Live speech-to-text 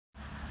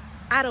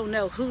I don't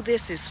know who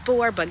this is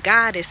for, but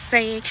God is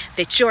saying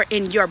that you're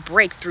in your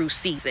breakthrough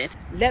season.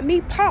 Let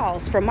me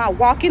pause for my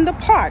walk in the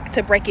park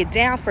to break it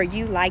down for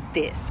you like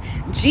this.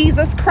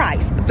 Jesus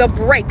Christ, the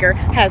breaker,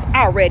 has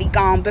already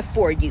gone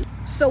before you.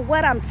 So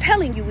what I'm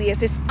telling you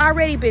is it's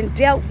already been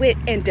dealt with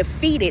and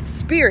defeated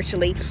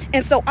spiritually.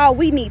 And so all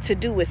we need to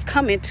do is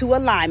come into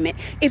alignment.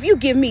 If you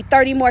give me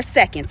 30 more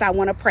seconds, I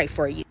want to pray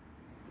for you.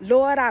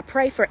 Lord, I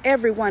pray for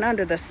everyone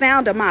under the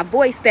sound of my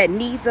voice that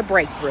needs a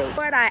breakthrough.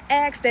 Lord, I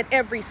ask that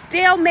every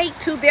stalemate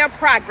to their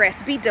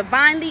progress be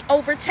divinely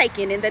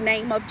overtaken in the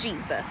name of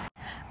Jesus.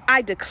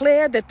 I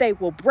declare that they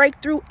will break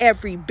through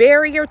every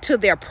barrier to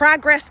their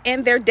progress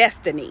and their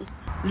destiny.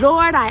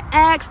 Lord, I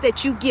ask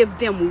that you give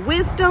them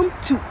wisdom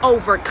to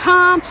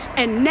overcome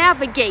and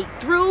navigate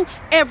through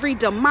every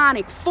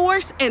demonic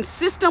force and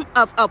system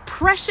of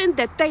oppression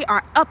that they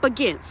are up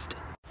against.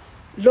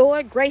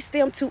 Lord, grace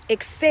them to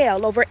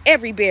excel over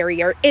every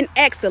barrier in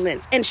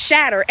excellence and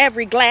shatter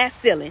every glass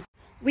ceiling.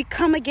 We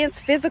come against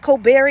physical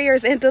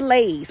barriers and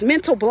delays,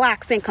 mental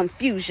blocks and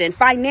confusion,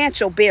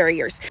 financial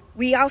barriers.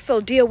 We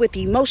also deal with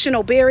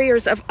emotional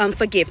barriers of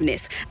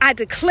unforgiveness. I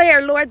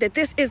declare, Lord, that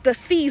this is the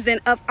season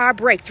of our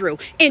breakthrough.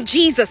 In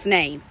Jesus'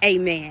 name,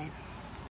 amen.